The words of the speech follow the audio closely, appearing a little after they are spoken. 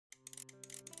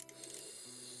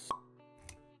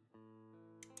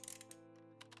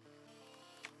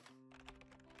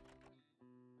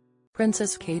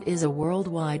Princess Kate is a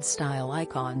worldwide style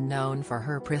icon known for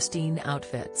her pristine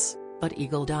outfits, but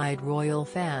eagle-eyed royal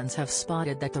fans have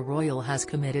spotted that the royal has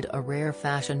committed a rare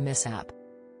fashion mishap.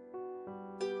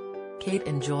 Kate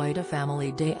enjoyed a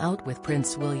family day out with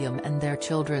Prince William and their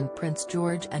children Prince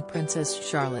George and Princess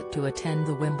Charlotte to attend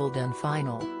the Wimbledon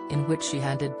final, in which she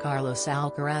handed Carlos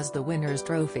Alcaraz the winner's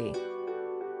trophy.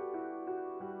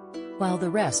 While the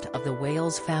rest of the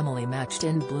Wales family matched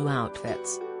in blue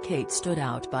outfits, Kate stood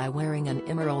out by wearing an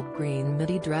emerald green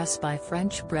midi dress by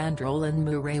French brand Roland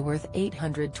Mouret worth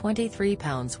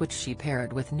 £823, which she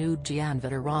paired with nude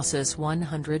Gianvita Ross's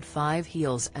 105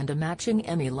 heels and a matching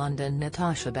Emmy London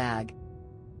Natasha bag.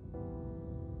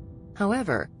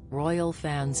 However, royal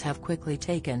fans have quickly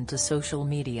taken to social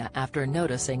media after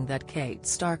noticing that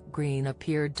Kate's dark green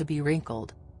appeared to be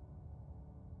wrinkled.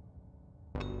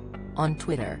 On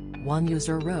Twitter, one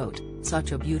user wrote,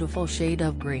 "Such a beautiful shade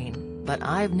of green, but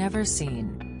I've never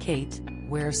seen Kate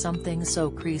wear something so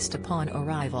creased upon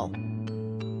arrival."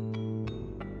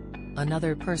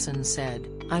 Another person said,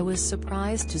 "I was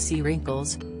surprised to see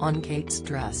wrinkles on Kate's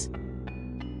dress.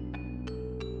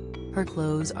 Her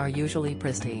clothes are usually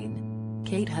pristine."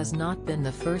 Kate has not been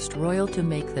the first royal to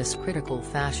make this critical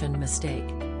fashion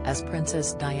mistake, as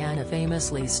Princess Diana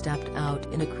famously stepped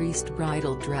out in a creased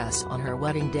bridal dress on her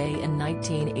wedding day in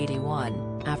 1981,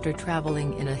 after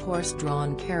traveling in a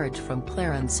horse-drawn carriage from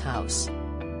Clarence House.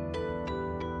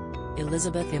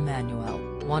 Elizabeth Emanuel,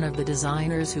 one of the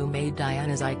designers who made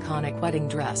Diana's iconic wedding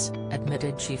dress,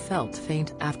 admitted she felt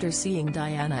faint after seeing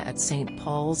Diana at St.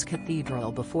 Paul's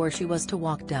Cathedral before she was to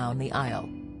walk down the aisle.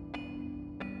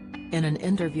 In an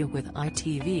interview with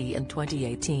ITV in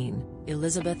 2018,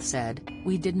 Elizabeth said,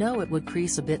 "We did know it would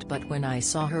crease a bit, but when I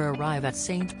saw her arrive at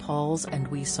St. Paul's and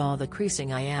we saw the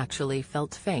creasing, I actually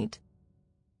felt faint.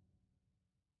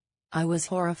 I was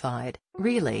horrified,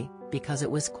 really, because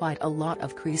it was quite a lot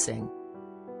of creasing.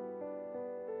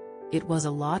 It was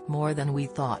a lot more than we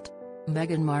thought."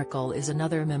 Meghan Markle is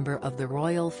another member of the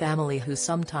royal family who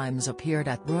sometimes appeared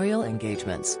at royal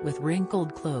engagements with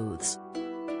wrinkled clothes.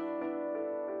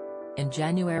 In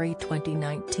January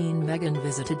 2019, Meghan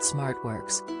visited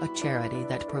SmartWorks, a charity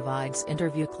that provides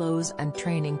interview clothes and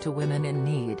training to women in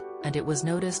need, and it was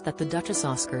noticed that the Duchess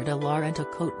Oscar de la Renta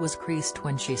coat was creased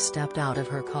when she stepped out of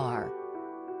her car.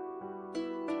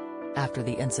 After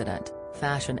the incident,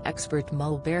 fashion expert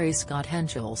Mulberry Scott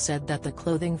Henschel said that the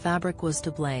clothing fabric was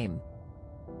to blame.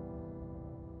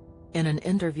 In an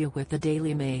interview with the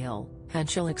Daily Mail,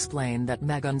 Henschel explained that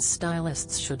Meghan's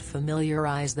stylists should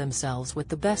familiarize themselves with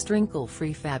the best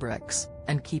wrinkle-free fabrics,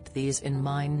 and keep these in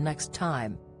mind next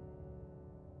time.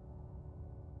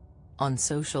 On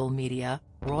social media,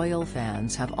 royal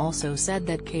fans have also said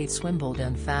that Kate's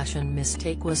Wimbledon fashion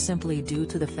mistake was simply due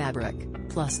to the fabric,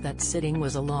 plus that sitting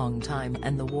was a long time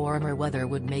and the warmer weather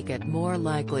would make it more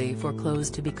likely for clothes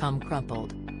to become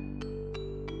crumpled.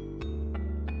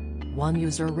 One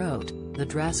user wrote, "The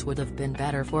dress would have been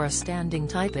better for a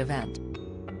standing-type event.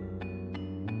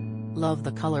 Love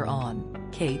the color on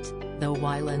Kate," though,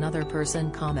 while another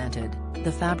person commented,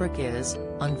 "The fabric is,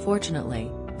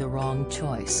 unfortunately, the wrong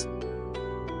choice.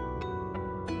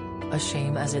 A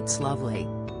shame as it's lovely."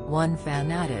 One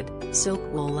fan added, "Silk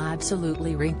wool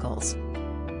absolutely wrinkles.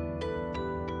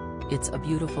 It's a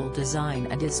beautiful design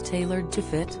and is tailored to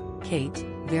fit Kate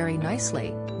very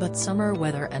nicely, but summer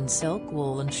weather and silk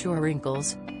wool ensure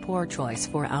wrinkles, poor choice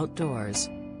for outdoors."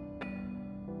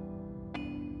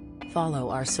 Follow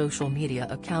our social media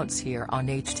accounts here on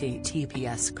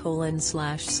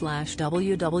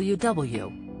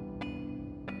https://www.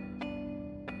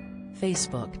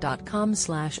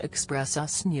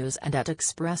 Facebook.com/ExpressUsNews and at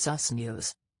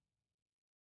ExpressUsNews.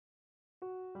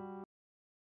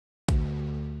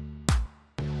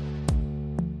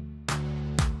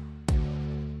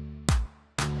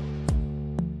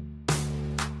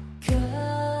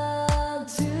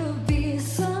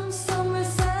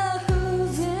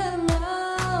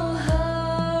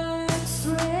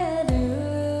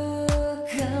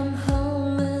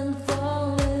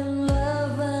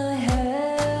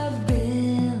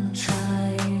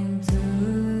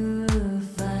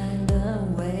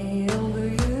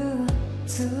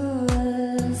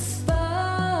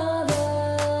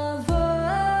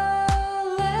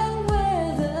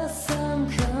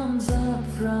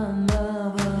 From